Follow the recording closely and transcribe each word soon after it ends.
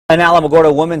An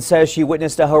Alamogordo woman says she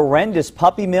witnessed a horrendous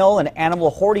puppy mill and animal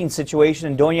hoarding situation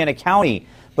in Doña County,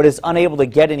 but is unable to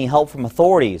get any help from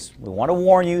authorities. We want to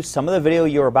warn you, some of the video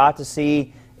you're about to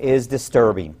see is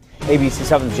disturbing. ABC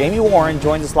 7's Jamie Warren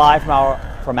joins us live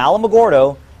from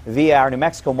Alamogordo via our New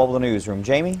Mexico mobile newsroom.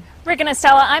 Jamie? Rick and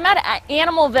Estella, I'm at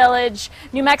Animal Village,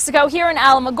 New Mexico, here in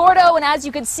Alamogordo, and as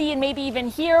you can see and maybe even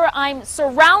hear, I'm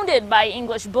surrounded by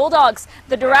English Bulldogs.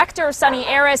 The director, Sunny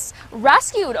Aris,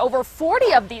 rescued over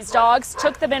 40 of these dogs,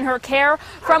 took them in her care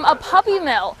from a puppy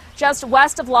mill just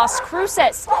west of Las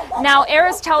Cruces. Now,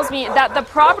 Aris tells me that the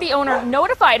property owner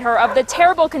notified her of the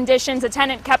terrible conditions a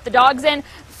tenant kept the dogs in.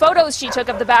 Photos she took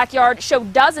of the backyard show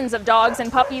dozens of dogs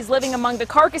and puppies living among the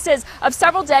carcasses of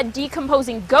several dead,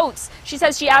 decomposing goats. She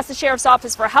says she asked the sheriff's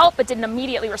office for help but didn't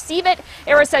immediately receive it.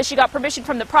 Aris says she got permission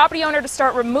from the property owner to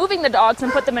start removing the dogs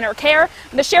and put them in her care.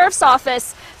 And the sheriff's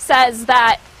office says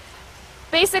that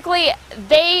basically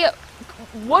they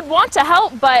would want to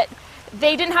help, but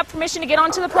they didn't have permission to get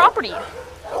onto the property.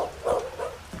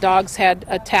 Dogs had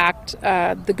attacked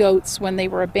the goats when they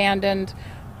were abandoned.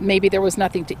 Maybe there was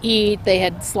nothing to eat. They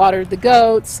had slaughtered the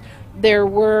goats. There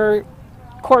were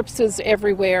corpses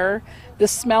everywhere. The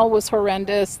smell was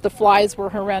horrendous. The flies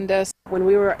were horrendous. When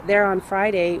we were there on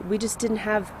Friday, we just didn't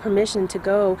have permission to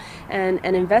go and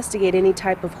investigate any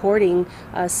type of hoarding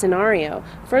scenario.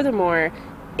 Furthermore,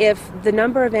 if the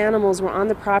number of animals were on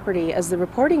the property, as the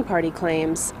reporting party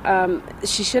claims,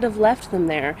 she should have left them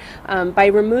there. By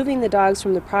removing the dogs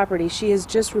from the property, she has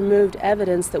just removed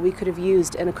evidence that we could have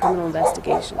used in a criminal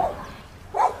investigation.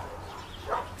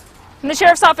 And the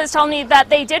sheriff's office told me that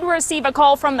they did receive a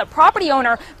call from the property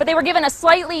owner, but they were given a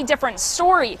slightly different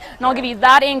story. And I'll give you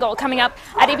that angle coming up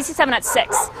at ABC 7 at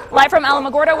 6. Live from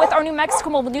Alamogordo with our New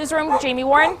Mexico mobile newsroom, Jamie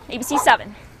Warren, ABC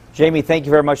 7. Jamie, thank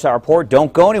you very much for that report.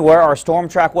 Don't go anywhere. Our storm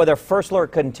track weather first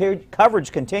alert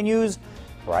coverage continues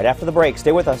right after the break.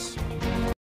 Stay with us.